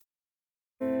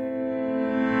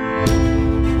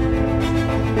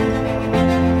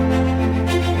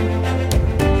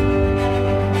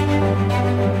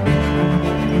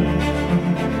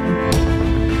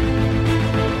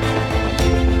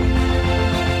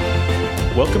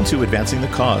Welcome to Advancing the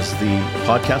Cause, the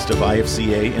podcast of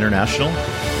IFCA International.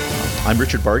 I'm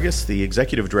Richard Vargas, the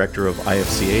Executive Director of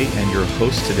IFCA and your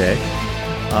host today.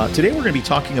 Today we're going to be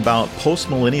talking about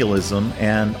postmillennialism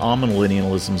and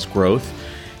amillennialism's growth.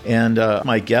 And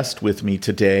my guest with me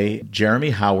today,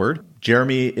 Jeremy Howard.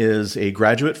 Jeremy is a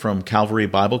graduate from Calvary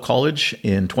Bible College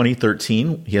in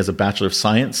 2013. He has a Bachelor of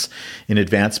Science in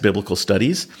Advanced Biblical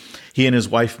Studies. He and his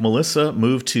wife, Melissa,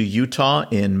 moved to Utah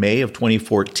in May of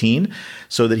 2014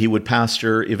 so that he would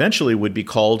pastor, eventually would be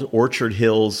called Orchard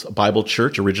Hills Bible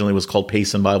Church, originally was called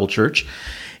Payson Bible Church.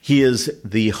 He is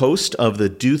the host of the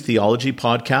Do Theology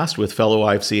podcast with fellow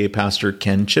IFCA pastor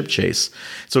Ken Chipchase.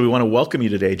 So we want to welcome you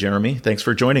today, Jeremy. Thanks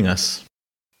for joining us.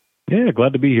 Yeah,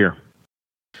 glad to be here.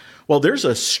 Well, there's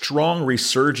a strong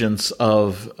resurgence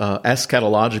of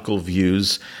eschatological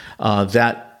views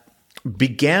that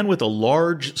began with a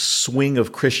large swing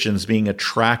of Christians being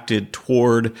attracted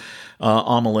toward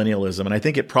amillennialism. And I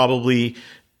think it probably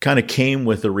kind of came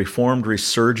with a Reformed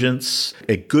resurgence.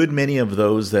 A good many of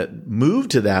those that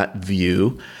moved to that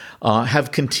view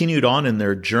have continued on in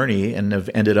their journey and have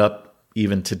ended up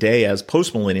even today as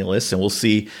postmillennialists, and we'll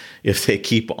see if they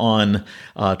keep on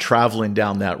traveling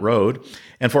down that road.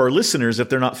 And for our listeners, if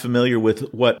they're not familiar with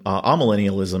what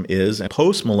amillennialism is and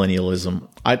postmillennialism,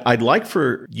 I'd like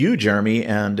for you, Jeremy,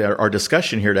 and our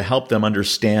discussion here to help them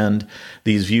understand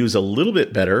these views a little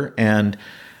bit better and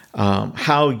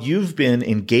how you've been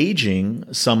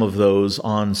engaging some of those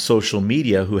on social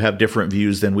media who have different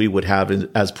views than we would have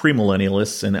as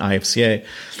premillennialists in IFCA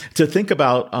to think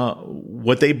about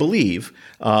what they believe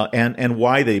and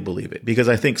why they believe it. Because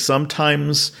I think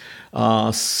sometimes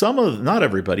not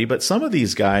everybody, but some of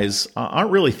these guys aren't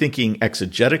really thinking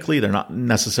exegetically. They're not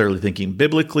necessarily thinking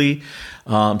biblically.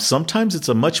 Sometimes it's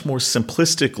a much more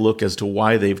simplistic look as to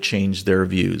why they've changed their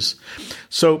views.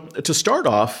 So to start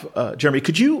off, Jeremy,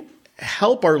 could you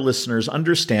help our listeners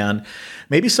understand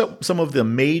maybe some of the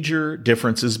major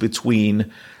differences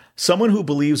between someone who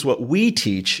believes what we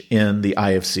teach in the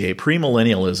IFCA,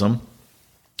 premillennialism,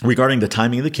 regarding the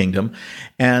timing of the kingdom,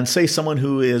 and say someone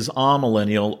who is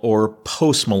amillennial or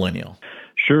postmillennial?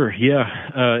 Sure,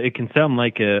 yeah. It can sound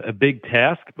like a big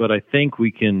task, but I think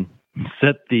we can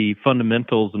set the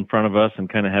fundamentals in front of us and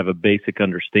kind of have a basic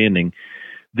understanding.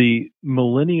 The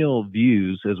millennial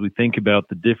views, as we think about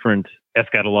the different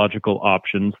eschatological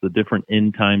options, the different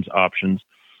end times options,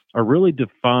 are really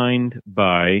defined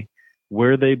by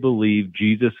where they believe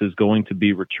Jesus is going to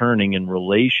be returning in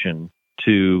relation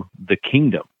to the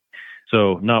kingdom.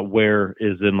 So not where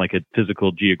is in like a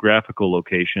physical geographical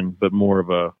location, but more of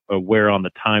a where on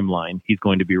the timeline he's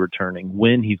going to be returning,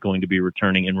 when he's going to be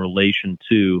returning in relation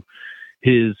to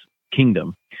his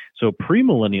kingdom. So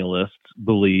premillennialists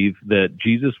believe that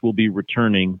Jesus will be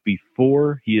returning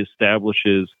before he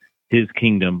establishes his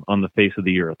kingdom on the face of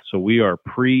the earth. So we are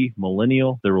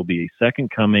pre-millennial. There will be a second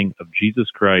coming of Jesus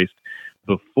Christ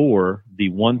before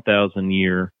the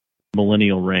 1,000-year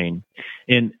millennial reign.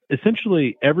 And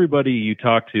essentially everybody you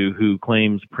talk to who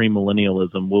claims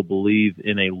premillennialism will believe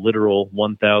in a literal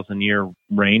 1,000-year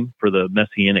reign for the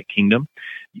Messianic kingdom.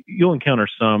 You'll encounter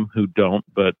some who don't,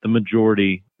 but the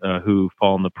majority who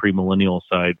fall on the premillennial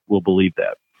side will believe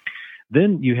that.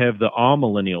 Then you have the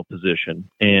amillennial position,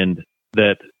 and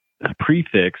that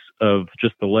prefix of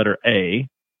just the letter A,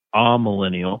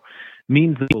 amillennial,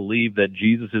 means they believe that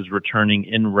Jesus is returning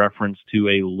in reference to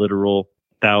a literal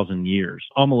 1,000 years.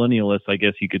 Amillennialists, I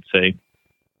guess you could say,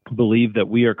 believe that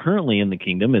we are currently in the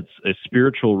kingdom. It's a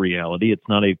spiritual reality. It's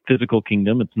not a physical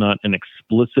kingdom. It's not an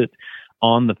explicit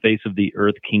on the face of the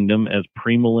earth kingdom as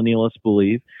premillennialists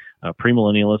believe.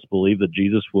 Premillennialists believe that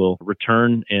Jesus will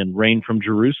return and reign from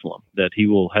Jerusalem, that he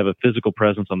will have a physical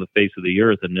presence on the face of the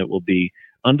earth, and it will be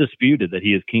undisputed that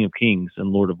he is King of Kings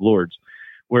and Lord of Lords.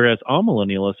 Whereas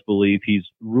amillennialists believe he's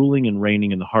ruling and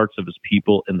reigning in the hearts of his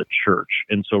people in the church.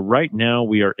 And so right now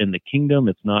we are in the kingdom.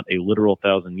 It's not a literal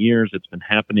 1,000 years. It's been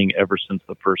happening ever since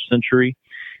the first century.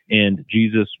 And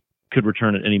Jesus could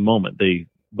return at any moment. They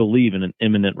believe in an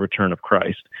imminent return of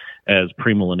Christ, as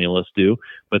premillennialists do,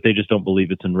 but they just don't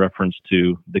believe it's in reference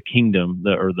to the kingdom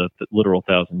or the literal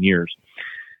 1,000 years.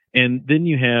 And then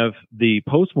you have the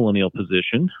postmillennial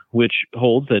position, which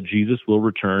holds that Jesus will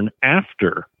return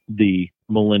after the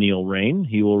millennial reign.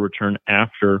 He will return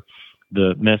after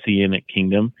the Messianic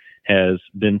kingdom has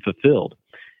been fulfilled.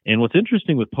 And what's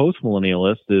interesting with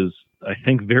postmillennialists is I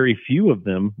think very few of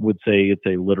them would say it's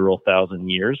a literal 1,000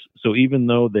 years. So even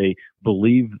though they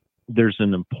believe there's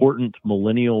an important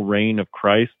millennial reign of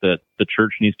Christ that the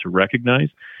church needs to recognize,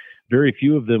 very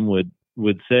few of them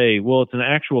would say, well, it's an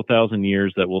actual 1,000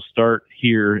 years that will start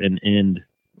here and end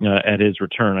at his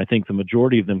return. I think the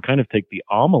majority of them kind of take the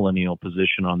amillennial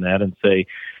position on that and say,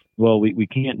 well, we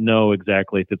can't know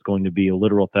exactly if it's going to be a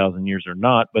literal 1,000 years or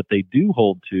not, but they do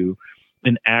hold to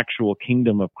an actual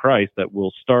kingdom of Christ that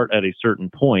will start at a certain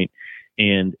point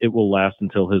and it will last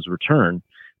until his return.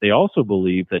 They also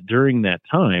believe that during that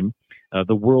time,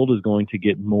 the world is going to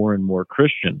get more and more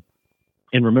Christian.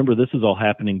 And remember, this is all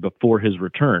happening before his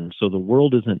return. So the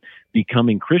world isn't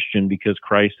becoming Christian because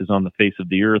Christ is on the face of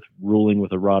the earth ruling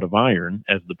with a rod of iron,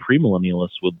 as the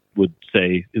premillennialists would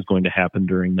say is going to happen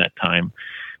during that time.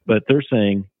 But they're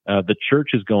saying the church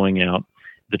is going out.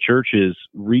 The church is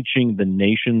reaching the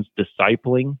nations,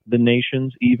 discipling the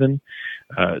nations even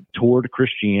toward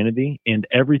Christianity, and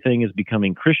everything is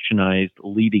becoming Christianized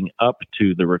leading up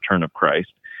to the return of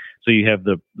Christ. So you have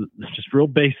the just real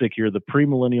basic here, the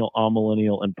premillennial,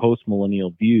 amillennial, and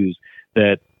postmillennial views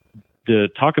that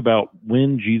talk about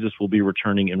when Jesus will be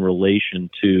returning in relation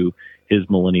to his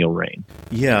millennial reign.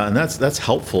 Yeah, and that's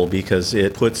helpful because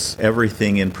it puts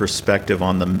everything in perspective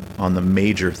on the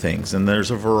major things. And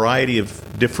there's a variety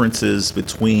of differences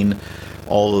between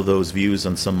all of those views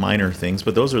on some minor things,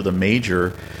 but those are the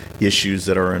major issues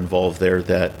that are involved there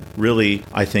that really,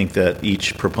 I think that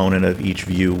each proponent of each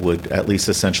view would at least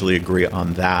essentially agree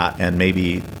on that, and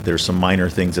maybe there's some minor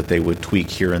things that they would tweak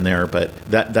here and there, but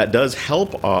that does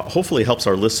help, hopefully helps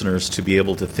our listeners to be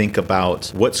able to think about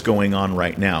what's going on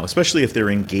right now, especially if they're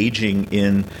engaging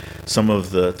in some of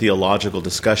the theological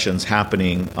discussions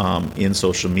happening in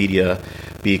social media,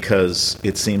 because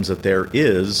it seems that there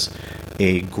is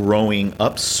a growing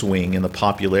upswing in the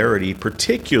popularity,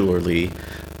 particularly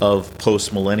of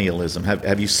postmillennialism.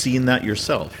 Have you seen that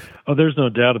yourself? Oh, there's no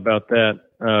doubt about that.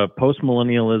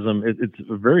 Postmillennialism, it's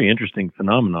a very interesting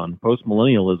phenomenon.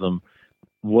 Postmillennialism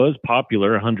was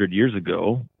popular 100 years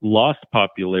ago, lost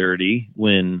popularity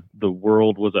when the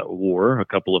world was at war a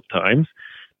couple of times,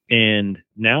 and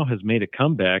now has made a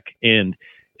comeback, and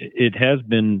it has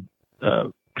been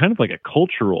kind of like a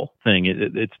cultural thing.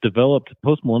 It's developed,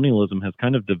 postmillennialism has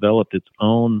kind of developed its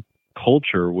own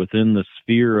culture within the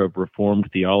sphere of Reformed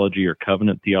theology or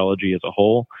covenant theology as a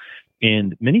whole.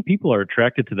 And many people are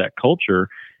attracted to that culture,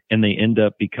 and they end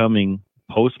up becoming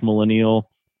postmillennial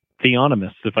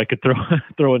theonomists, if I could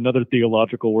throw another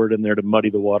theological word in there to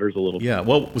muddy the waters a little bit. Yeah,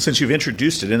 well, since you've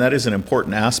introduced it, and that is an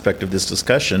important aspect of this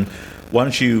discussion, why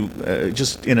don't you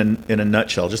just in a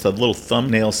nutshell, just a little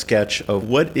thumbnail sketch of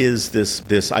what is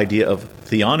this idea of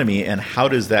theonomy, and how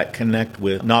does that connect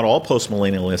with, not all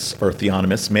postmillennialists are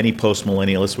theonomists, many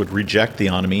postmillennialists would reject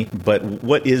theonomy, but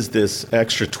what is this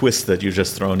extra twist that you've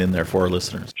just thrown in there for our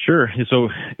listeners? Sure. So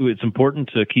it's important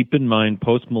to keep in mind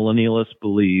postmillennialists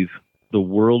believe the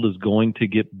world is going to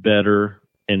get better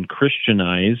and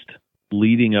Christianized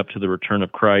leading up to the return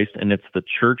of Christ, and it's the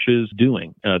church's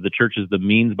doing. The church is the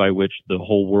means by which the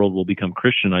whole world will become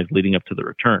Christianized leading up to the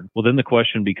return. Well, then the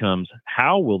question becomes,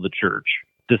 how will the church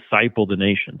disciple the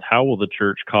nations? How will the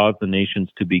church cause the nations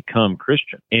to become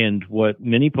Christian? And what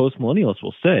many postmillennialists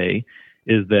will say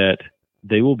is that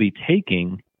they will be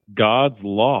taking God's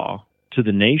law to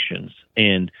the nations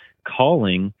and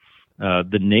calling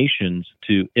the nations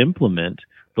to implement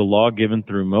the law given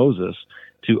through Moses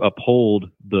to uphold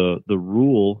the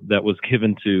rule that was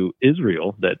given to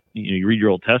Israel. That you read your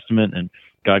Old Testament, and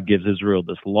God gives Israel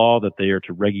this law that they are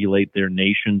to regulate their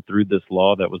nation through this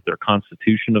law that was their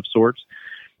constitution of sorts.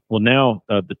 Well, now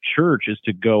the church is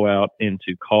to go out and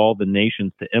to call the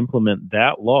nations to implement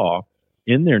that law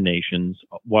in their nations,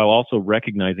 while also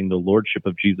recognizing the lordship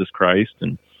of Jesus Christ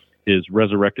and his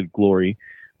resurrected glory,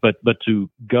 but to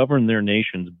govern their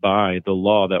nations by the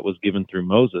law that was given through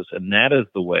Moses. And that is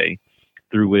the way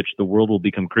through which the world will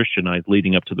become Christianized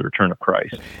leading up to the return of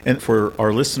Christ. And for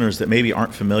our listeners that maybe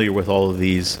aren't familiar with all of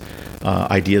these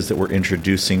ideas that we're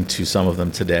introducing to some of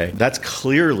them today, that's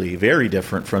clearly very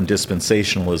different from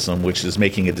dispensationalism, which is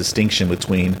making a distinction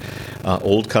between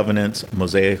Old Covenant,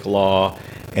 Mosaic law,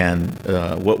 and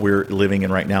what we're living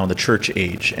in right now in the church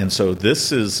age. And so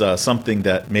this is something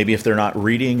that maybe if they're not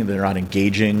reading, they're not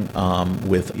engaging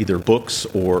with either books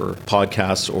or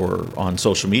podcasts or on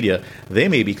social media, they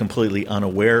may be completely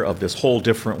unaware of this whole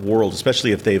different world,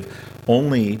 especially if they've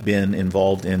only been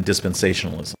involved in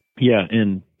dispensationalism. Yeah,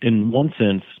 in one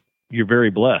sense, you're very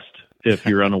blessed if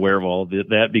you're unaware of all of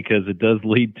that, because it does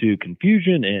lead to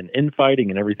confusion and infighting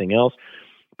and everything else.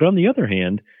 But on the other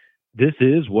hand, this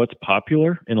is what's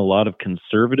popular in a lot of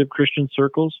conservative Christian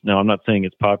circles. Now, I'm not saying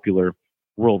it's popular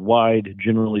worldwide,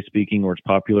 generally speaking, or it's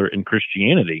popular in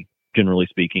Christianity generally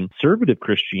speaking. Conservative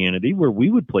Christianity, where we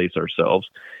would place ourselves,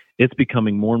 it's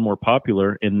becoming more and more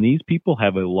popular, and these people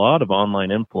have a lot of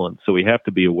online influence, so we have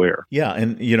to be aware. Yeah,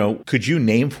 and could you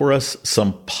name for us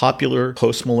some popular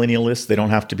postmillennialists? They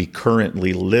don't have to be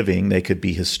currently living. They could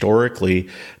be historically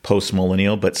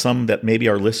postmillennial, but some that maybe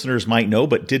our listeners might know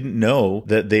but didn't know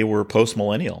that they were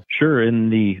postmillennial. Sure. In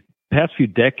the past few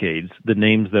decades, the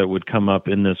names that would come up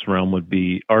in this realm would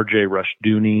be R.J.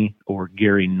 Rushdoony or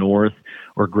Gary North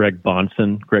or Greg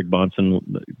Bahnsen. Greg Bahnsen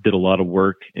did a lot of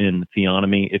work in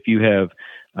theonomy. If you have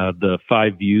the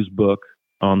Five Views book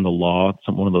on the law,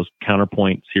 one of those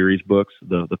Counterpoint series books,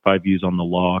 the Five Views on the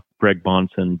Law, Greg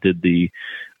Bahnsen did the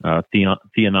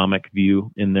theonomic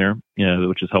view in there,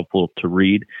 which is helpful to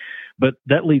read. But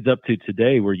that leads up to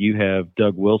today, where you have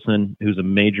Doug Wilson, who's a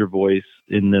major voice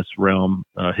in this realm.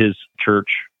 His church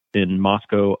in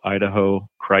Moscow, Idaho,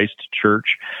 Christ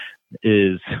Church,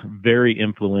 is very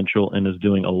influential and is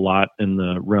doing a lot in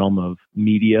the realm of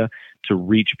media to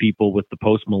reach people with the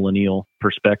postmillennial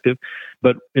perspective.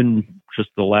 But in just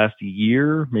the last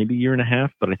year, maybe year and a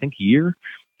half, but I think year,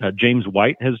 James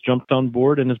White has jumped on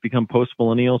board and has become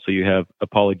postmillennial. So you have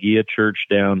Apologia Church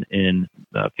down in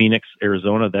Phoenix,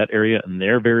 Arizona, that area, and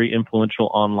they're very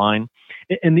influential online.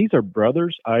 And these are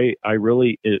brothers. I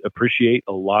really appreciate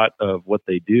a lot of what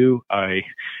they do.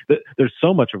 There's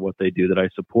so much of what they do that I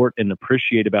support and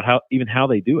appreciate about how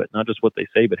they do it, not just what they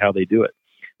say, but how they do it.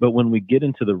 But when we get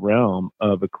into the realm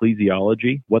of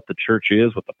ecclesiology, what the church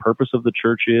is, what the purpose of the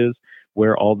church is,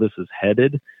 where all this is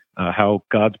headed, how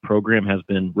God's program has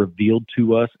been revealed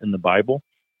to us in the Bible,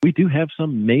 we do have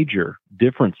some major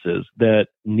differences that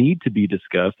need to be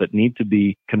discussed, that need to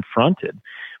be confronted,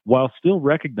 while still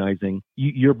recognizing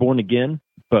you're born again,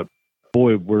 but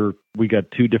boy, we got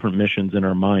two different missions in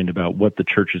our mind about what the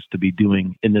church is to be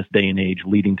doing in this day and age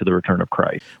leading to the return of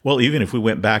Christ. Well, even if we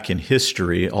went back in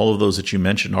history, all of those that you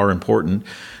mentioned are important,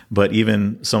 but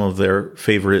even some of their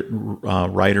favorite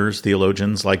writers,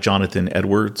 theologians like Jonathan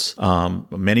Edwards,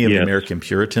 many of the American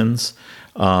Puritans.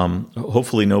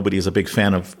 Hopefully nobody is a big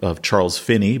fan of Charles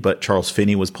Finney, but Charles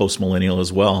Finney was postmillennial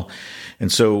as well. And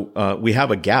so we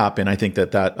have a gap, and I think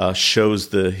that shows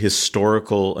the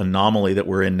historical anomaly that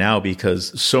we're in now,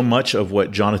 because so much of what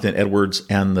Jonathan Edwards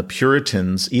and the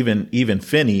Puritans, even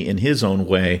Finney in his own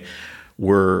way,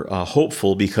 were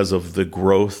hopeful because of the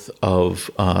growth of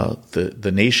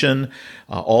the nation.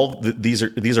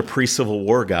 These are pre-Civil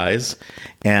War guys,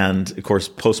 and of course,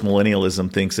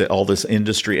 postmillennialism thinks that all this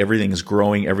industry, everything is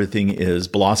growing, everything is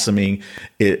blossoming.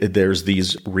 There's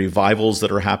these revivals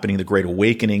that are happening. The Great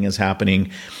Awakening is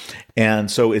happening, and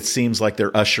so it seems like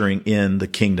they're ushering in the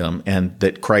kingdom, and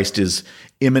that Christ is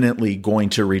imminently going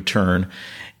to return.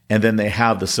 And then they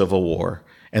have the Civil War.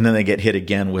 And then they get hit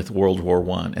again with World War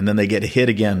I. And then they get hit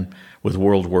again with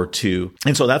World War II.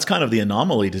 And so that's kind of the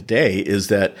anomaly today, is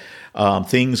that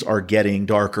things are getting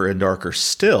darker and darker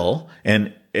still.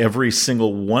 And every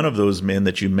single one of those men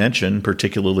that you mentioned,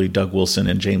 particularly Doug Wilson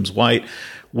and James White,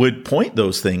 would point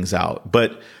those things out.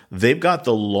 But they've got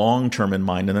the long term in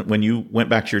mind. And when you went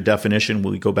back to your definition,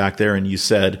 we go back there and you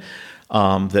said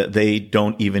that they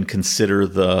don't even consider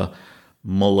the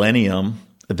millennium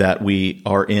that we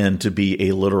are in to be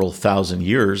a literal 1,000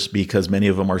 years, because many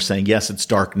of them are saying, yes, it's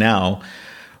dark now,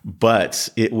 but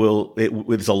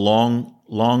it's a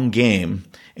long game,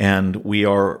 and we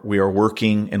are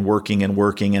working and working and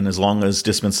working. And as long as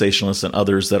dispensationalists and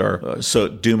others that are so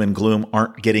doom and gloom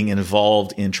aren't getting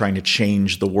involved in trying to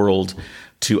change the world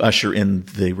to usher in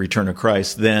the return of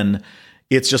Christ, then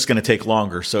it's just going to take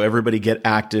longer. So everybody get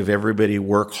active, everybody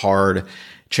work hard,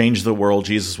 change the world,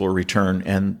 Jesus will return.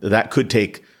 And that could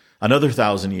take another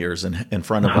 1,000 years in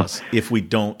front of us if we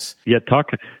don't. Yeah, talk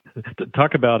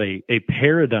about a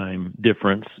paradigm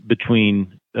difference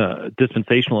between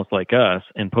dispensationalists like us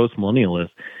and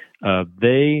postmillennialists.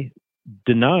 They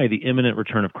deny the imminent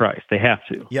return of Christ. They have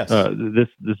to. Yes. This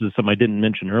is something I didn't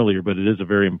mention earlier, but it is a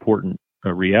very important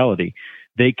reality.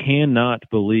 They cannot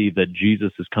believe that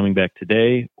Jesus is coming back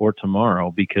today or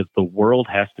tomorrow, because the world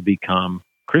has to become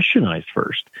Christianized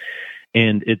first.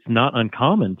 And it's not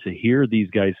uncommon to hear these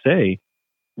guys say,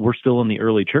 we're still in the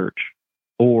early church,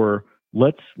 or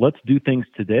let's do things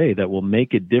today that will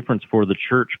make a difference for the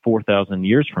church 4,000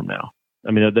 years from now.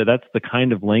 I mean, that's the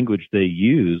kind of language they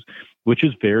use, which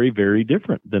is very, very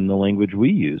different than the language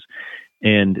we use.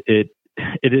 And it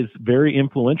is very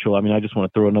influential. I mean, I just want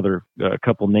to throw another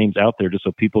couple names out there just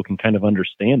so people can kind of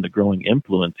understand the growing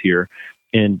influence here.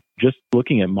 And just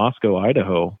looking at Moscow,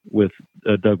 Idaho, with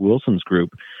Doug Wilson's group,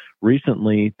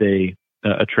 recently they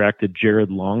attracted Jared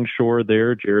Longshore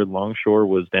there. Jared Longshore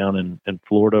was down in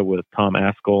Florida with Tom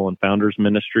Askell and Founders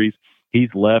Ministries. He's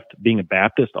left being a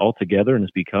Baptist altogether and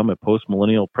has become a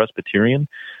postmillennial Presbyterian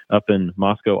up in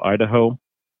Moscow, Idaho.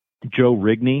 Joe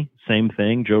Rigney, same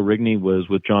thing. Joe Rigney was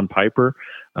with John Piper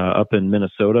up in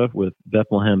Minnesota with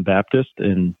Bethlehem Baptist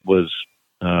and was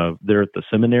there at the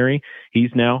seminary.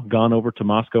 He's now gone over to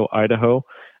Moscow, Idaho.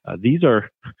 These are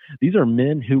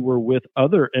men who were with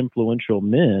other influential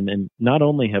men and not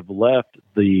only have left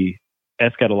the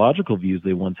eschatological views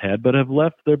they once had, but have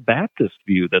left their Baptist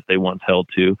view that they once held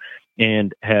to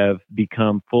and have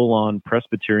become full-on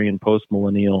Presbyterian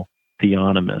postmillennial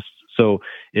theonomists. So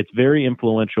it's very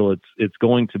influential. It's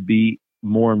going to be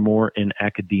more and more in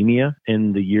academia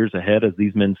in the years ahead as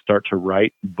these men start to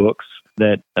write books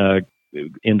that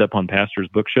end up on pastors'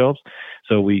 bookshelves.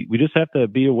 So we just have to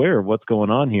be aware of what's going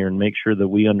on here and make sure that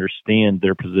we understand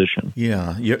their position.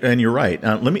 Yeah, and you're right.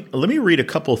 Let me read a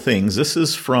couple things. This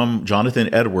is from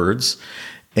Jonathan Edwards,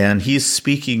 and he's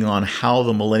speaking on how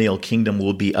the millennial kingdom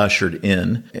will be ushered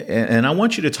in. And I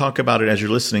want you to talk about it as you're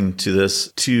listening to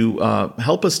this to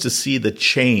help us to see the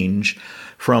change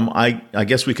from, I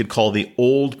guess we could call the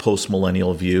old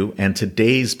postmillennial view and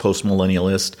today's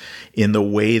postmillennialist in the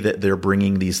way that they're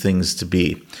bringing these things to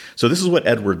be. So this is what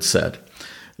Edwards said.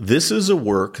 This is a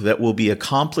work that will be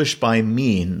accomplished by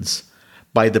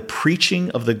the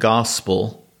preaching of the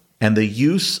gospel and the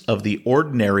use of the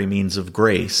ordinary means of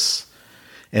grace,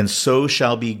 and so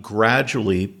shall be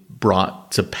gradually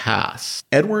brought to pass.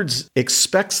 Edwards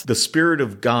expects the Spirit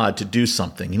of God to do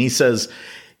something, and he says,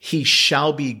 he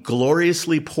shall be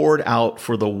gloriously poured out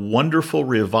for the wonderful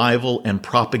revival and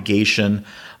propagation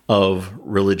of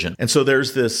religion. And so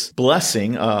there's this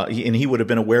blessing, and he would have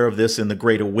been aware of this in the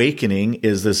Great Awakening,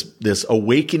 is this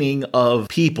awakening of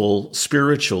people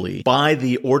spiritually by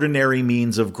the ordinary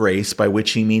means of grace, by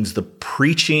which he means the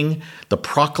preaching, the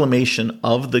proclamation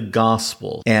of the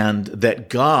gospel, and that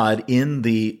God, in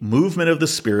the movement of the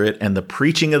Spirit and the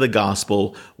preaching of the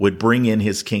gospel, would bring in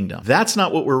his kingdom. That's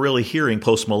not what we're really hearing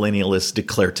postmillennialists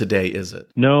declare today, is it?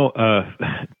 No,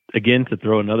 again, to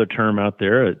throw another term out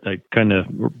there, I kind of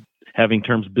having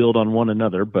terms build on one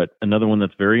another, but another one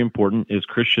that's very important is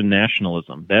Christian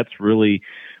nationalism. That's really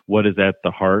what is at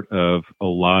the heart of a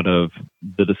lot of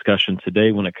the discussion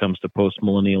today when it comes to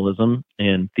postmillennialism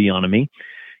and theonomy.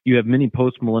 You have many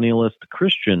postmillennialist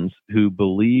Christians who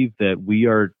believe that we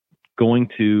are going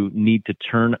to need to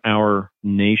turn our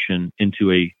nation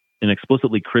into an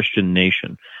explicitly Christian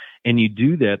nation. And you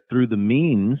do that through the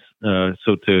means,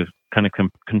 so to kind of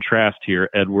contrast here,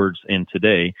 Edwards and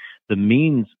today, the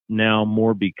means now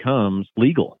more becomes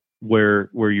legal, where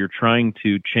you're trying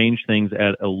to change things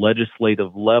at a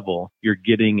legislative level. You're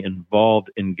getting involved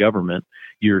in government.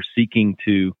 You're seeking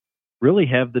to really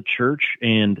have the church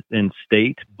and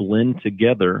state blend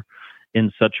together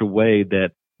in such a way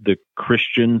that the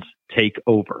Christians take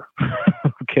over.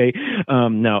 Okay.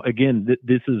 Now, again,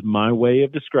 this is my way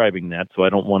of describing that. So I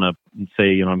don't want to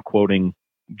say, I'm quoting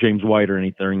James White or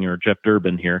anything or Jeff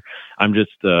Durbin here. I'm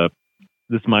just,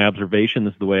 this is my observation.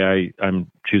 This is the way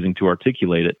I'm choosing to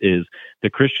articulate it, is the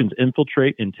Christians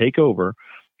infiltrate and take over,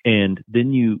 and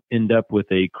then you end up with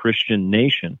a Christian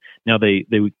nation. Now they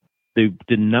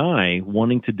deny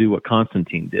wanting to do what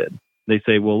Constantine did. They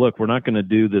say, well, look, we're not going to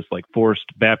do this like forced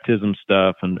baptism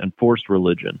stuff and forced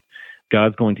religion.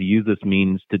 God's going to use this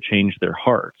means to change their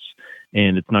hearts,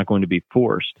 and it's not going to be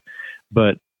forced.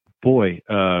 But boy,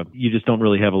 you just don't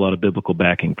really have a lot of biblical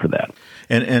backing for that.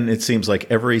 And it seems like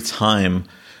every time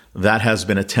that has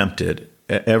been attempted,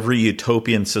 every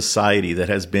utopian society that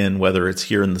has been, whether it's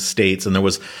here in the States, and there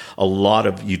was a lot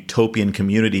of utopian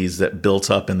communities that built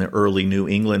up in the early New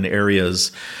England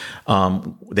areas,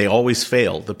 they always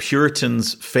failed. The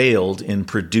Puritans failed in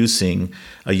producing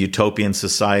a utopian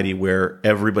society where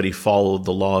everybody followed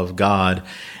the law of God.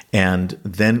 And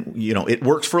then, it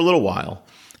worked for a little while.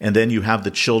 And then you have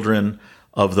the children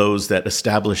of those that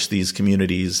establish these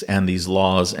communities and these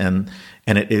laws, and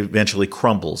it eventually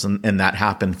crumbles. And that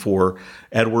happened for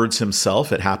Edwards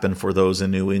himself. It happened for those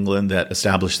in New England that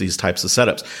established these types of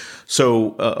setups.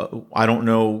 So I don't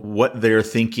know what they're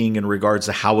thinking in regards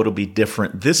to how it'll be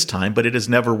different this time, but it has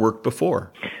never worked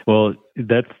before. Well,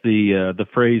 that's the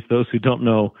phrase, those who don't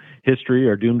know history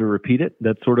are doomed to repeat it,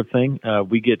 that sort of thing.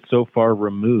 We get so far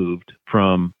removed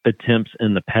from attempts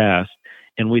in the past,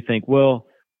 and we think, well,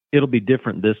 it'll be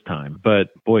different this time. But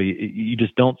boy, you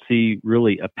just don't see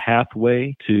really a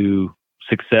pathway to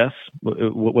success,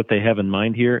 what they have in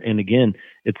mind here. And again,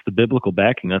 it's the biblical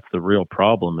backing. That's the real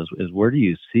problem is where do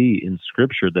you see in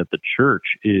Scripture that the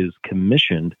church is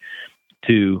commissioned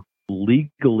to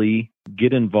legally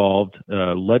get involved,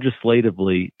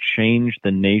 legislatively change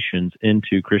the nations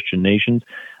into Christian nations?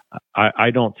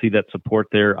 I don't see that support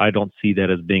there. I don't see that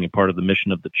as being a part of the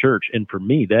mission of the church. And for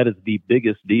me, that is the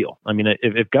biggest deal. I mean,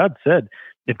 if God said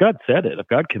it, if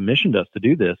God commissioned us to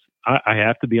do this, I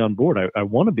have to be on board. I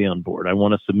want to be on board. I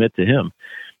want to submit to Him.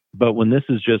 But when this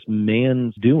is just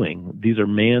man's doing, these are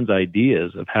man's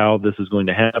ideas of how this is going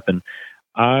to happen,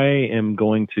 I am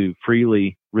going to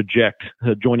freely reject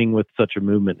joining with such a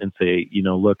movement and say,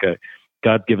 look,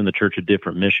 God's given the church a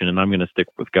different mission, and I'm going to stick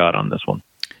with God on this one.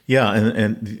 Yeah,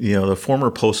 and the former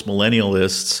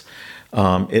postmillennialists,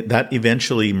 that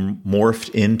eventually morphed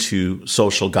into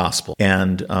social gospel.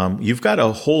 And you've got a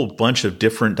whole bunch of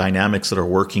different dynamics that are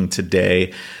working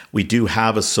today. We do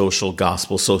have a social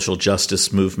gospel, social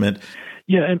justice movement.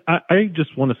 Yeah, and I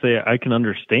just want to say I can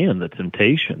understand the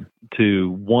temptation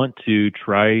to want to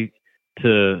try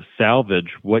to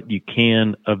salvage what you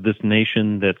can of this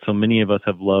nation that so many of us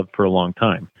have loved for a long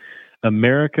time.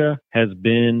 America has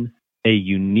been a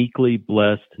uniquely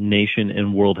blessed nation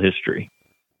in world history.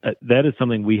 That is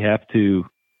something we have to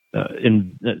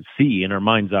see in our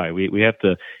mind's eye. We have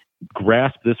to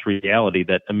grasp this reality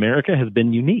that America has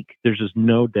been unique. There's just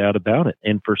no doubt about it.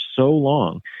 And for so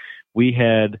long, we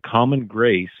had common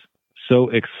grace so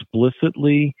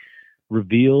explicitly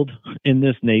revealed in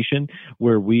this nation,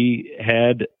 where we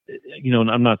had, and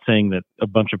I'm not saying that a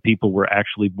bunch of people were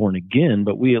actually born again,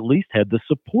 but we at least had the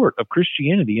support of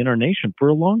Christianity in our nation for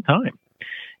a long time,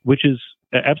 which is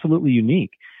absolutely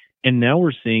unique. And now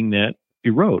we're seeing that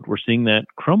erode. We're seeing that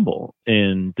crumble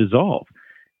and dissolve.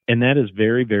 And that is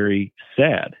very, very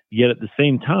sad. Yet at the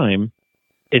same time,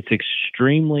 it's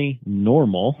extremely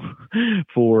normal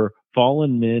for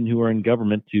fallen men who are in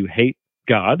government to hate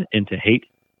God and to hate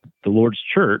the Lord's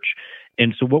church.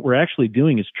 And so what we're actually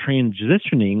doing is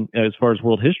transitioning, as far as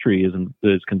world history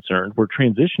is concerned, we're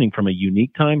transitioning from a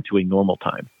unique time to a normal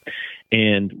time.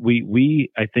 And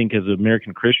we, I think, as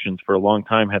American Christians for a long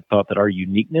time had thought that our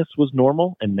uniqueness was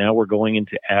normal, and now we're going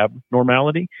into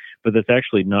abnormality, but that's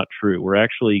actually not true. We're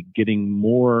actually getting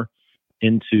more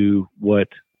into what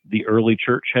the early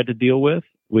church had to deal with,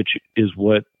 which is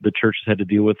what the church has had to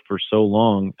deal with for so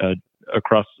long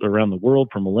around the world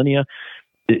for millennia.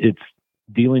 It's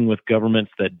dealing with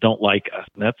governments that don't like us.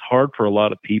 And that's hard for a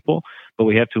lot of people, but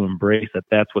we have to embrace that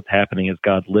that's what's happening as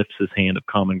God lifts His hand of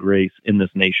common grace in this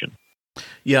nation.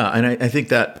 Yeah, and I think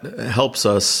that helps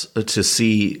us to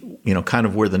see, kind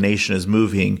of where the nation is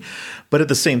moving. But at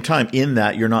the same time, in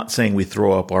that, you're not saying we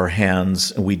throw up our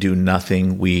hands, we do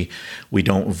nothing, we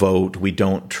don't vote, we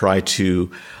don't try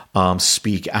to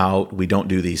speak out, we don't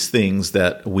do these things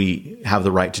that we have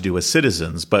the right to do as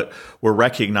citizens. But we're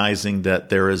recognizing that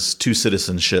there is two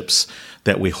citizenships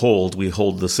that we hold. We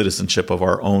hold the citizenship of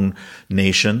our own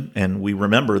nation, and we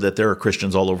remember that there are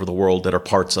Christians all over the world that are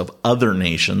parts of other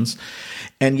nations.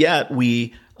 And yet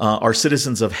we are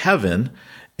citizens of heaven,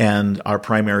 and our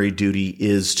primary duty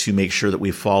is to make sure that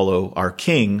we follow our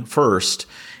King first.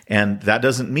 And that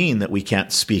doesn't mean that we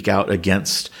can't speak out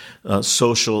against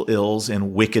social ills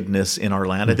and wickedness in our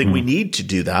land. I think we need to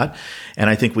do that. And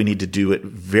I think we need to do it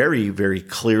very, very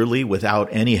clearly, without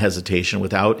any hesitation,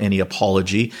 without any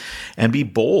apology, and be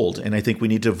bold. And I think we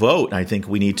need to vote. I think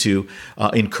we need to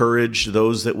encourage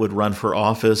those that would run for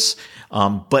office.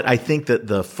 But I think that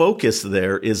the focus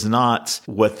there is not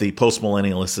what the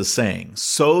postmillennialist is saying,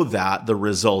 so that the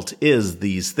result is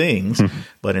these things.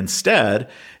 But instead,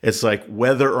 it's like,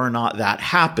 whether or not that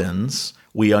happens,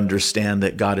 we understand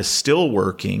that God is still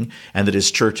working and that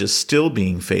His church is still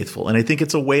being faithful. And I think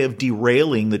it's a way of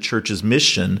derailing the church's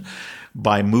mission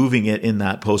by moving it in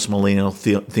that postmillennial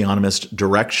theonomist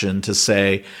direction to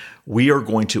say, we are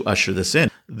going to usher this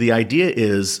in. The idea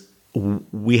is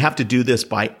we have to do this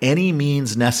by any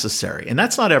means necessary. And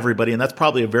that's not everybody, and that's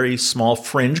probably a very small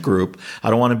fringe group. I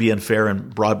don't want to be unfair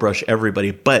and broad brush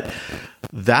everybody, but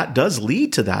that does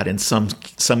lead to that in some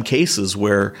cases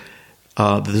where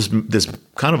this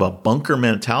kind of a bunker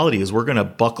mentality is, we're going to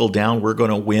buckle down, we're going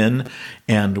to win,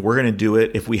 and we're going to do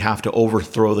it if we have to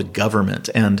overthrow the government.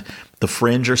 And the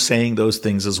fringe are saying those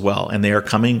things as well. And they are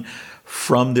coming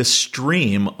from this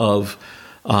stream of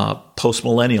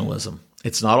postmillennialism.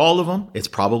 It's not all of them. It's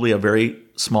probably a very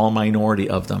small minority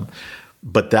of them.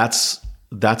 But that's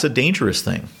a dangerous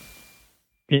thing.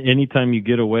 Anytime you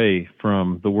get away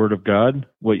from the Word of God,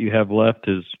 what you have left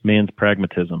is man's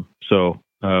pragmatism. So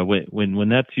when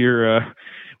that's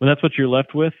what you're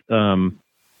left with, a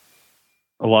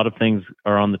lot of things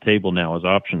are on the table now as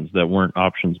options that weren't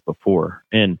options before.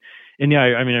 And yeah,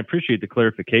 I mean, I appreciate the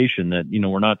clarification that,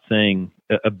 we're not saying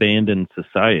abandon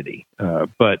society,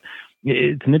 but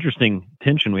it's an interesting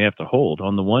tension we have to hold.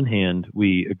 On the one hand,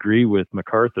 we agree with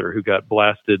MacArthur, who got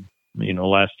blasted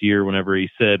last year whenever he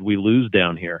said we lose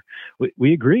down here.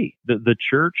 We agree that the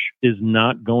church is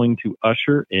not going to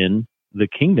usher in the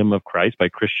kingdom of Christ by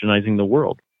Christianizing the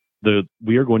world.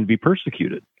 We are going to be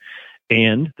persecuted,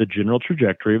 and the general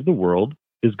trajectory of the world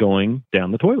is going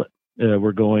down the toilet.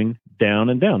 We're going down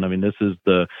and down. I mean, this is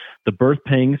the birth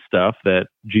pain stuff that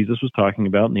Jesus was talking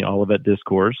about in the Olivet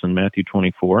Discourse in Matthew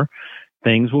 24.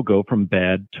 Things will go from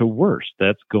bad to worse.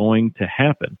 That's going to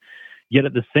happen. Yet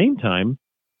at the same time,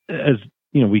 as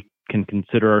we can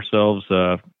consider ourselves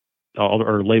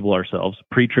or label ourselves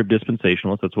pre-trib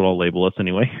dispensationalists. That's what I'll label us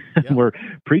anyway. Yeah. We're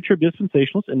pre-trib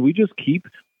dispensationalists, and we just keep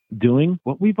doing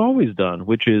what we've always done,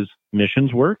 which is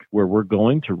missions work, where we're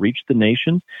going to reach the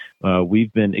nations.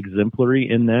 We've been exemplary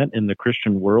in that in the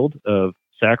Christian world of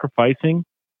sacrificing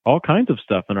all kinds of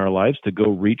stuff in our lives to go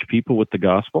reach people with the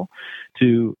gospel,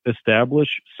 to establish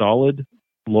solid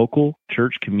local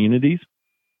church communities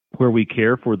where we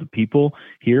care for the people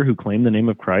here who claim the name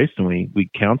of Christ, and we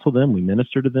counsel them, we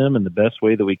minister to them in the best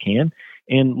way that we can,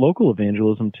 and local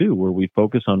evangelism too, where we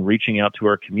focus on reaching out to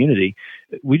our community.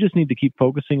 We just need to keep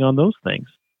focusing on those things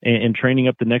and training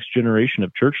up the next generation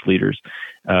of church leaders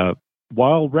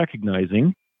while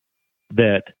recognizing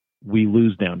that we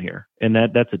lose down here. And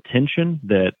that's a tension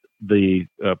that the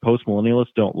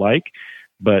postmillennialists don't like,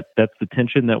 but that's the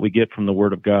tension that we get from the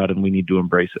Word of God, and we need to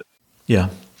embrace it. Yeah.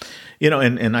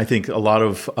 And I think a lot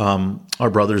of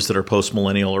our brothers that are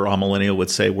post-millennial or amillennial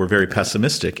would say we're very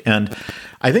pessimistic. And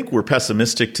I think we're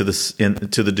pessimistic to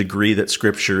the degree that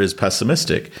Scripture is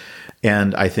pessimistic.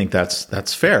 And I think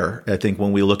that's fair. I think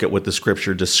when we look at what the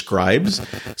Scripture describes,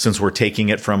 since we're taking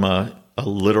it from a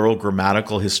literal,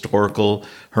 grammatical, historical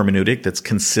hermeneutic that's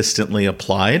consistently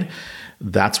applied,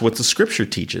 that's what the Scripture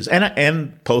teaches. And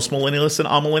postmillennialists and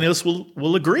amillennialists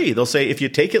will agree. They'll say, if you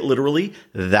take it literally,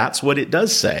 that's what it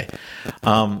does say.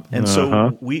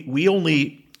 So we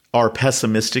only are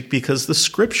pessimistic because the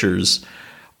Scriptures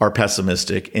are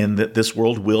pessimistic in that this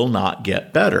world will not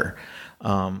get better.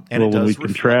 When we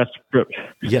contrast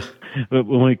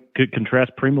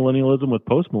premillennialism with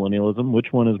postmillennialism, which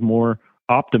one is more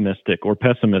optimistic or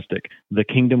pessimistic? The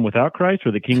kingdom without Christ,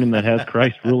 or the kingdom that has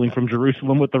Christ ruling from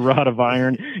Jerusalem with the rod of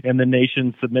iron, and the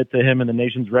nations submit to him, and the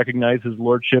nations recognize his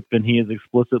lordship, and he is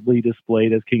explicitly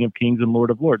displayed as King of Kings and Lord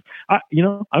of Lords? I'm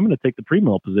going to take the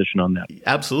premill position on that.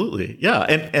 Absolutely, yeah.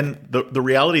 And the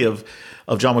reality of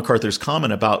John MacArthur's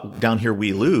comment about down here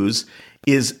we lose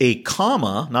is a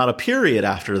comma, not a period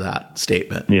after that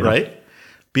statement, right?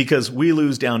 Because we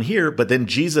lose down here, but then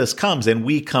Jesus comes and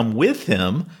we come with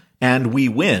him and we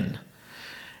win.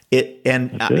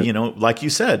 Like you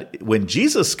said, when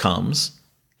Jesus comes,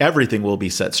 everything will be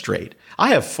set straight. I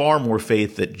have far more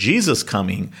faith that Jesus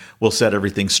coming will set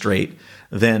everything straight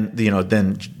than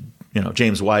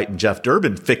James White and Jeff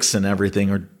Durbin fixing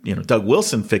everything, or Doug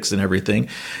Wilson fixing everything,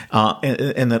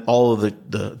 and that all of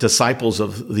the disciples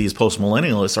of these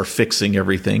postmillennialists are fixing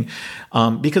everything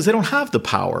because they don't have the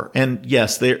power. And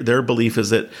yes, their belief is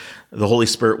that the Holy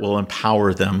Spirit will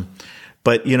empower them.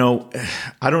 But,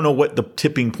 I don't know what the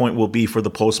tipping point will be for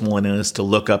the postmillennialists to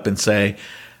look up and say,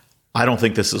 I don't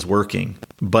think this is working.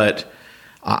 But,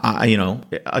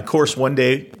 of course, one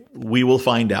day we will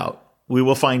find out. We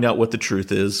will find out what the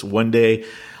truth is. One day,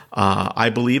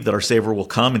 I believe that our Savior will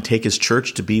come and take his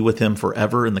church to be with him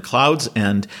forever in the clouds,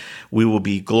 and we will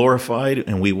be glorified,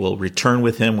 and we will return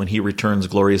with him when he returns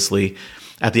gloriously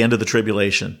at the end of the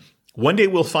tribulation. One day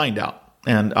we'll find out.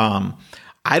 And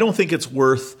I don't think it's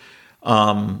worth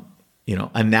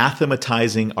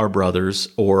anathematizing our brothers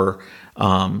or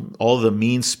all the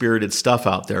mean-spirited stuff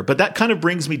out there. But that kind of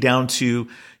brings me down to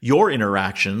your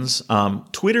interactions.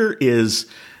 Twitter is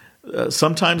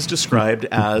sometimes described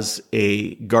as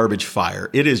a garbage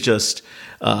fire. It is just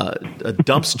a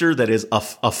dumpster that is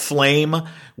aflame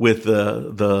with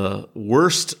the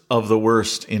worst of the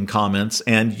worst in comments.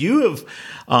 And you have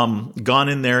gone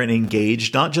in there and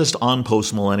engaged not just on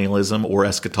postmillennialism or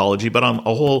eschatology, but on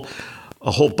a whole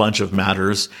bunch of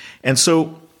matters. And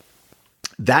so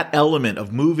that element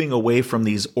of moving away from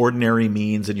these ordinary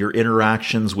means and your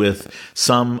interactions with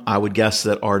some, I would guess,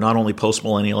 that are not only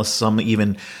postmillennialists, some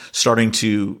even starting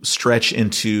to stretch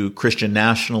into Christian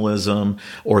nationalism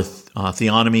or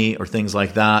theonomy or things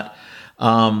like that.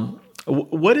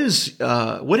 What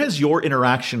has your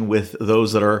interaction with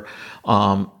those that are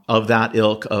of that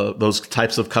ilk, those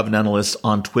types of covenantalists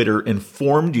on Twitter,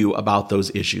 informed you about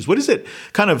those issues? What is it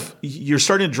you're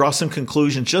starting to draw some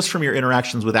conclusions just from your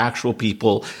interactions with actual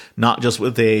people, not just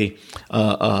with a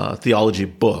theology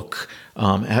book.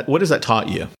 What has that taught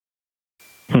you?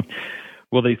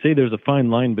 Well, they say there's a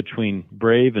fine line between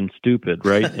brave and stupid,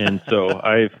 right? And so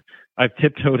I've I've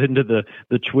tiptoed into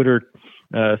the Twitter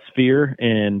sphere,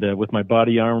 and with my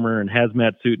body armor and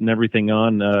hazmat suit and everything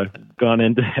on, gone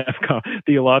in to have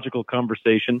theological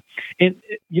conversation. And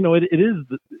it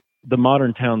is the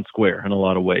modern town square in a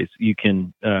lot of ways. You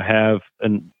can have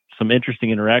some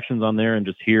interesting interactions on there and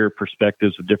just hear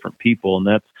perspectives of different people, and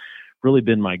that's really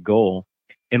been my goal.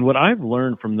 And what I've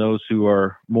learned from those who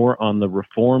are more on the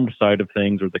Reformed side of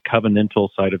things or the covenantal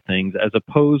side of things, as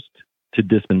opposed to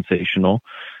dispensational.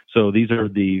 So these are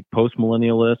the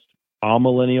postmillennialists,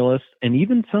 amillennialists, and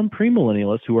even some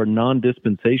premillennialists who are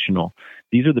non-dispensational.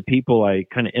 These are the people I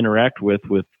kind of interact with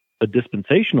a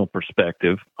dispensational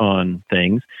perspective on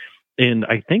things. And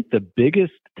I think the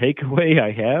biggest takeaway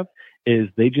I have is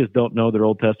they just don't know their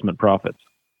Old Testament prophets.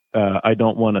 I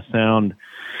don't want to sound,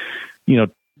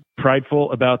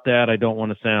 prideful about that. I don't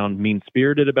want to sound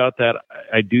mean-spirited about that.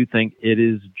 I do think it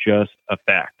is just a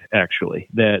fact, actually,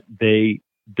 that they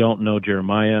don't know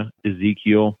Jeremiah,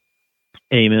 Ezekiel,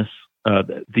 Amos,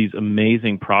 these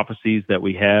amazing prophecies that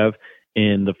we have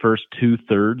in the first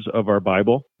 2/3 of our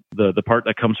Bible, the part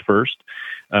that comes first.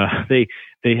 They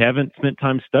haven't spent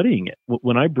time studying it.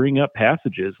 When I bring up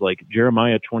passages like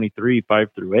Jeremiah 23,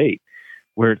 5-8,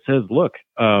 where it says, look,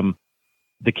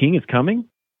 the king is coming,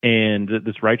 and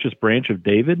this righteous branch of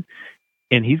David,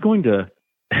 and he's going to,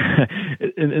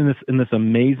 in this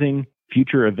amazing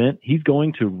future event, he's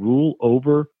going to rule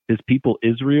over his people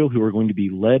Israel, who are going to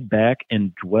be led back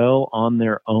and dwell on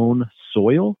their own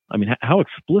soil. I mean, how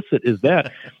explicit is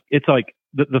that? It's like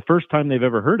the first time they've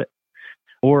ever heard it.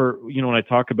 Or, when I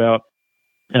talk about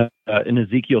in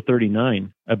Ezekiel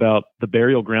 39 about the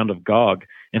burial ground of Gog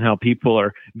and how people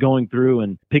are going through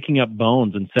and picking up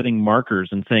bones and setting markers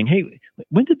and saying, hey,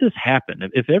 when did this happen?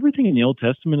 If everything in the Old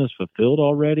Testament is fulfilled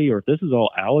already, or if this is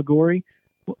all allegory,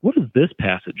 what is this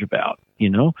passage about?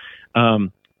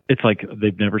 It's like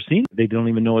they've never seen it. They don't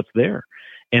even know it's there.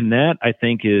 And that, I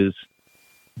think, is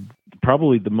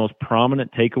probably the most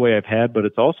prominent takeaway I've had, but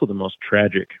it's also the most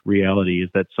tragic reality, is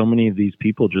that so many of these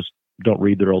people just don't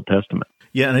read their Old Testament.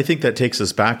 Yeah, and I think that takes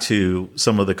us back to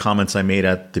some of the comments I made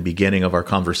at the beginning of our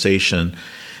conversation,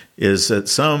 is that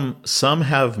some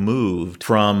have moved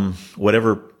from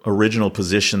whatever original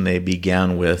position they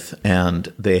began with,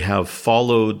 and they have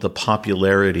followed the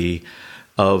popularity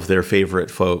of their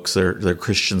favorite folks, their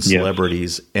Christian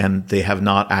celebrities, yes. And they have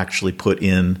not actually put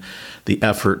in the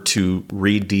effort to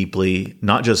read deeply,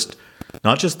 not just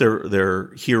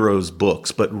their heroes'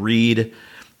 books, but read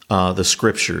the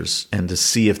scriptures and to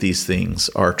see if these things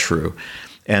are true.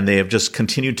 And they have just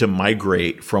continued to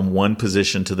migrate from one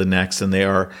position to the next, and they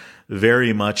are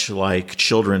very much like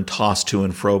children tossed to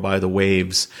and fro by the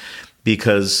waves,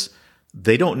 because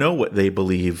they don't know what they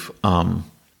believe.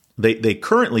 They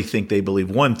currently think they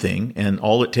believe one thing, and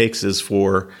all it takes is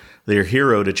for their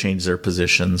hero to change their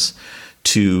positions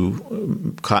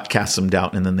to cast some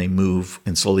doubt, and then they move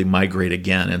and slowly migrate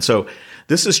again. And so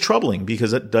this is troubling,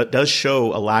 because it does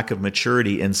show a lack of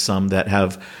maturity in some that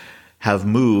have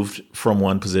moved from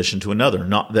one position to another.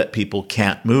 Not that people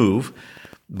can't move,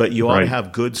 but you ought to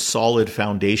have good, solid,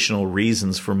 foundational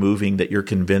reasons for moving that you're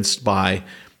convinced by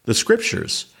the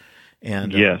scriptures.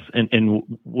 And yes, and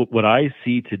what I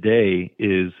see today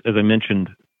is, as I mentioned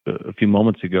a few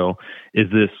moments ago, is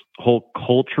this whole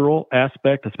cultural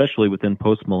aspect, especially within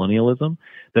postmillennialism,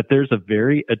 that there's a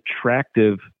very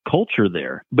attractive culture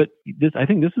there. But I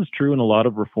think this is true in a lot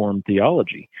of Reformed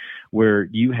theology, where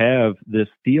you have this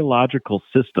theological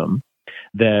system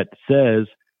that says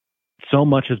so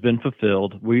much has been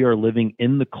fulfilled. We are living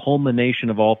in the culmination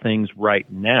of all things right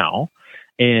now,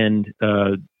 and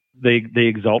they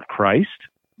exalt Christ,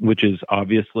 which is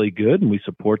obviously good, and we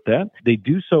support that. They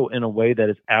do so in a way that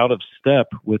is out of step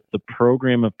with the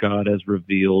program of God as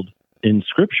revealed in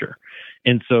Scripture.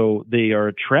 And so they are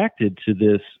attracted to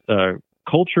this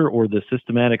culture or the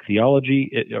systematic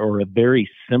theology, or a very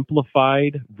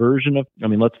simplified version of,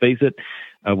 let's face it,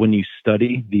 when you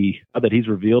study that he's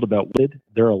revealed about wood,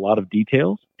 there are a lot of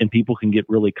details, and people can get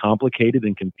really complicated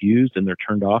and confused, and they're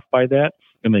turned off by that.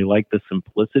 And they like the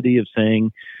simplicity of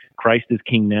saying, Christ is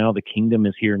king now, the kingdom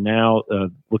is here now.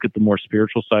 Look at the more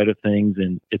spiritual side of things,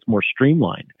 and it's more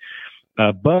streamlined.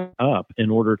 But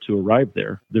in order to arrive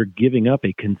there, they're giving up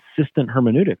a consistent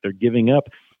hermeneutic. They're giving up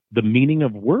the meaning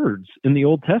of words in the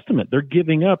Old Testament. They're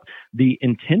giving up the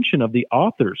intention of the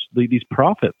authors, these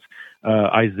prophets,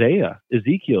 Isaiah,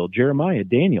 Ezekiel, Jeremiah,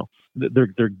 Daniel.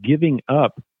 They're giving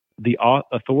up the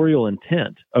authorial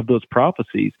intent of those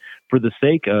prophecies for the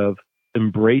sake of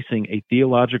embracing a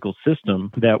theological system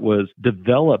that was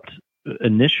developed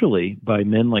initially by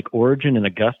men like Origen and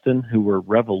Augustine, who were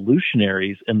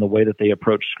revolutionaries in the way that they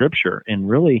approached Scripture. And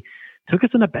really, took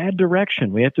us in a bad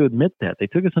direction. We have to admit that. They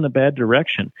took us in a bad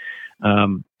direction.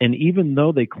 And even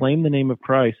though they claim the name of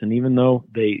Christ, and even though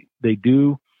they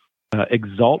do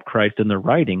exalt Christ in their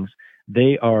writings,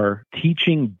 they are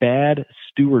teaching bad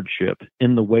stewardship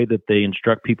in the way that they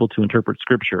instruct people to interpret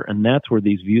Scripture. And that's where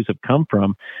these views have come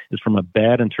from, is from a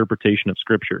bad interpretation of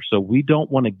Scripture. So we don't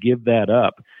want to give that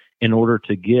up in order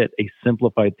to get a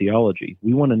simplified theology.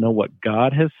 We want to know what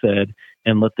God has said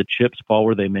and let the chips fall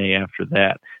where they may after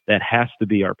that. That has to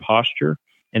be our posture.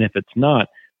 And if it's not,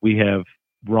 we have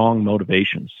wrong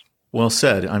motivations. Well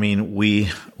said. I mean,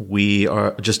 we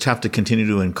are just have to continue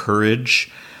to encourage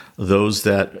those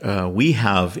that we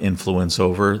have influence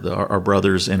over, our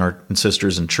brothers and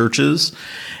sisters in churches,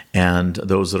 and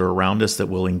those that are around us that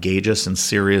will engage us in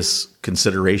serious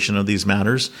consideration of these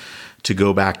matters, to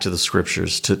go back to the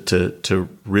Scriptures, to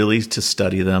really to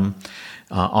study them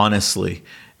honestly.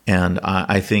 And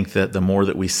I think that the more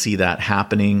that we see that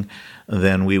happening,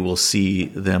 then we will see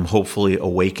them hopefully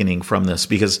awakening from this.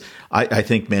 Because I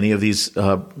think many of these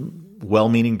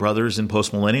well-meaning brothers in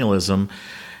postmillennialism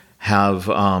have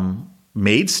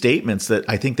made statements that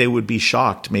I think they would be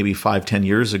shocked maybe 5-10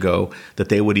 years ago that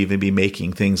they would even be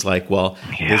making, things like, well,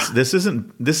 this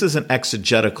isn't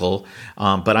exegetical,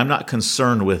 but I'm not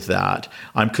concerned with that.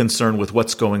 I'm concerned with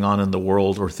what's going on in the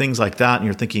world, or things like that. And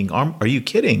you're thinking, are you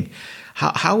kidding?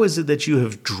 How is it that you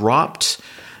have dropped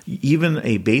even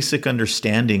a basic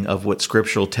understanding of what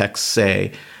scriptural texts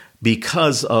say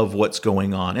because of what's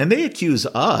going on? And they accuse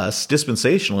us,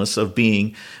 dispensationalists, of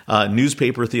being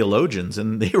newspaper theologians,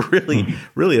 and they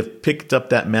really have picked up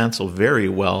that mantle very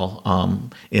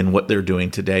well in what they're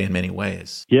doing today in many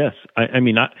ways. Yes. I'm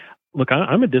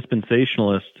a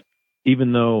dispensationalist,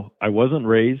 even though I wasn't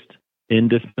raised in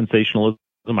dispensationalism.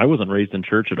 I wasn't raised in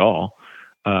church at all.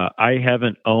 I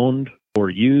haven't owned or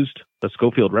used the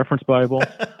Schofield Reference Bible.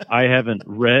 I haven't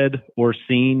read or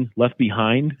seen Left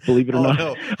Behind, believe it or not.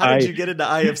 No. How did you get into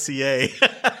IFCA?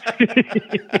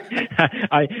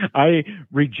 I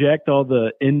reject all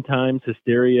the end times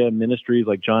hysteria ministries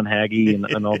like John Hagee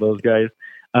and all those guys.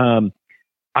 I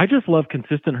just love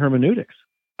consistent hermeneutics.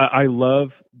 I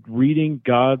love reading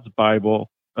God's Bible,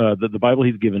 the Bible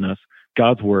He's given us,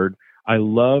 God's Word. I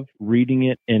love reading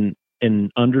it and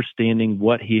understanding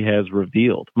what He has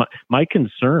revealed. My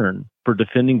concern for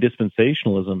defending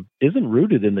dispensationalism isn't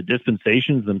rooted in the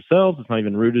dispensations themselves. It's not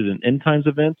even rooted in end times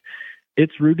events.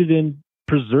 It's rooted in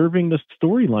preserving the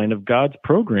storyline of God's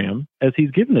program as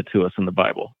He's given it to us in the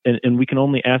Bible. And we can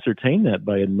only ascertain that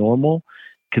by a normal,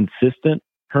 consistent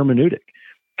hermeneutic.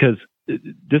 Because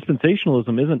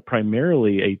dispensationalism isn't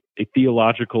primarily a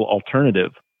theological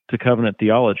alternative to covenant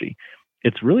theology.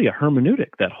 It's really a hermeneutic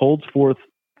that holds forth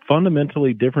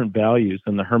fundamentally different values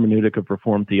than the hermeneutic of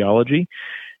Reformed theology.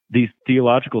 These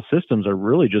theological systems are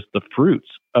really just the fruits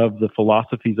of the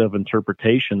philosophies of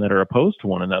interpretation that are opposed to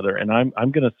one another. And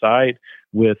I'm going to side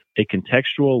with a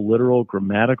contextual, literal,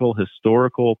 grammatical,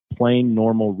 historical, plain,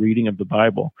 normal reading of the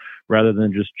Bible, rather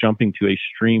than just jumping to a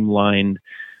streamlined,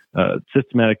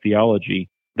 systematic theology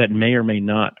that may or may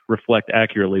not reflect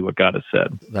accurately what God has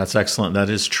said. That's excellent. That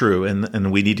is true.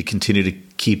 And we need to continue to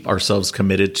keep ourselves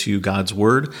committed to God's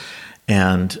Word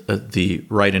and the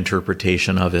right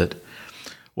interpretation of it.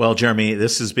 Well, Jeremy,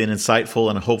 this has been insightful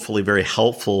and hopefully very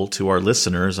helpful to our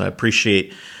listeners. I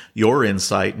appreciate your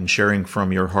insight and sharing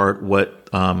from your heart what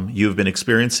you've been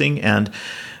experiencing, and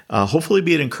hopefully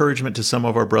be an encouragement to some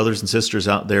of our brothers and sisters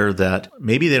out there that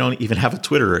maybe they don't even have a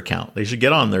Twitter account. They should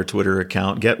get on their Twitter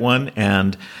account, get one,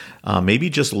 and maybe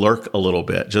just lurk a little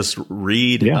bit. Just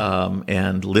read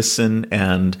and listen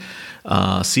and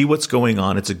see what's going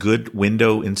on. It's a good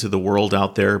window into the world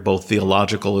out there, both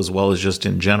theological as well as just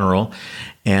in general.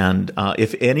 And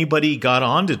if anybody got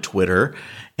onto Twitter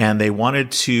and they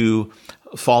wanted to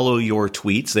follow your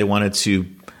tweets, they wanted to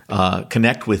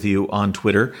connect with you on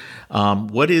Twitter,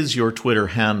 what is your Twitter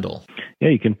handle? Yeah,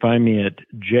 you can find me at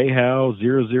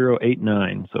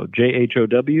jhow0089. So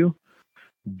JHOW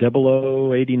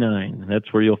 0089.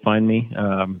 That's where you'll find me.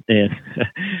 And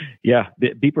yeah,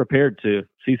 be prepared to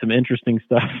see some interesting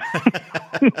stuff.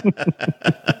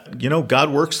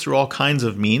 God works through all kinds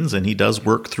of means, and He does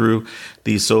work through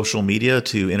these social media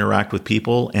to interact with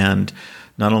people and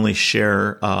not only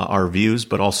share our views,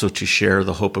 but also to share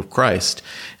the hope of Christ.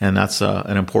 And that's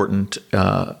an important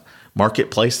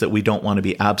marketplace that we don't want to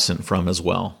be absent from as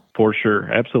well. For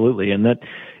sure. Absolutely. And that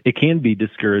it can be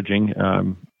discouraging.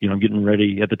 I'm getting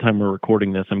ready at the time we're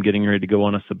recording this. I'm getting ready to go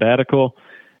on a sabbatical.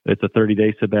 It's a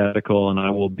 30-day sabbatical, and I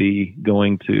will be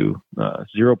going to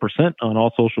 0% on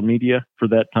all social media for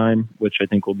that time, which I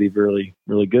think will be really,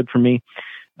 really good for me.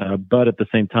 But at the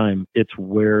same time, it's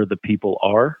where the people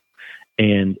are.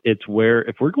 And it's where,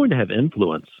 if we're going to have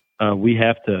influence, we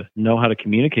have to know how to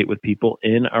communicate with people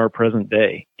in our present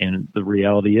day. And the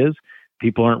reality is,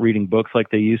 people aren't reading books like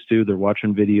they used to. They're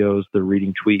watching videos, they're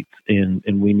reading tweets, and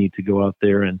we need to go out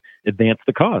there and advance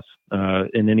the cause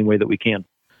in any way that we can.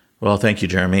 Well, thank you,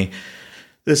 Jeremy.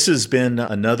 This has been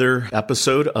another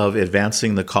episode of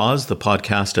Advancing the Cause, the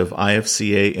podcast of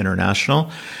IFCA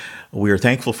International. We are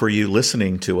thankful for you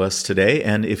listening to us today.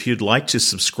 And if you'd like to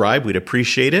subscribe, we'd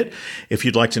appreciate it. If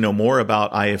you'd like to know more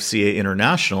about IFCA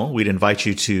International, we'd invite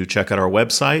you to check out our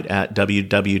website at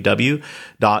www.ifca.org.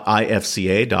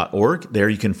 There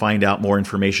you can find out more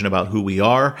information about who we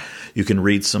are. You can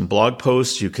read some blog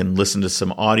posts. You can listen to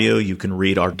some audio. You can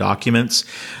read our documents,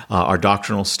 our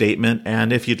doctrinal statement.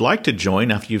 And if you'd like to join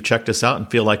after you've checked us out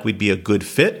and feel like we'd be a good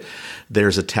fit,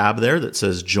 there's a tab there that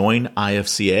says Join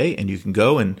IFCA, and you can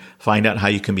go and find out how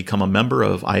you can become a member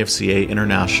of IFCA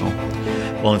International.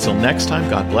 Well, until next time,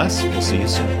 God bless. We'll see you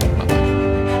soon.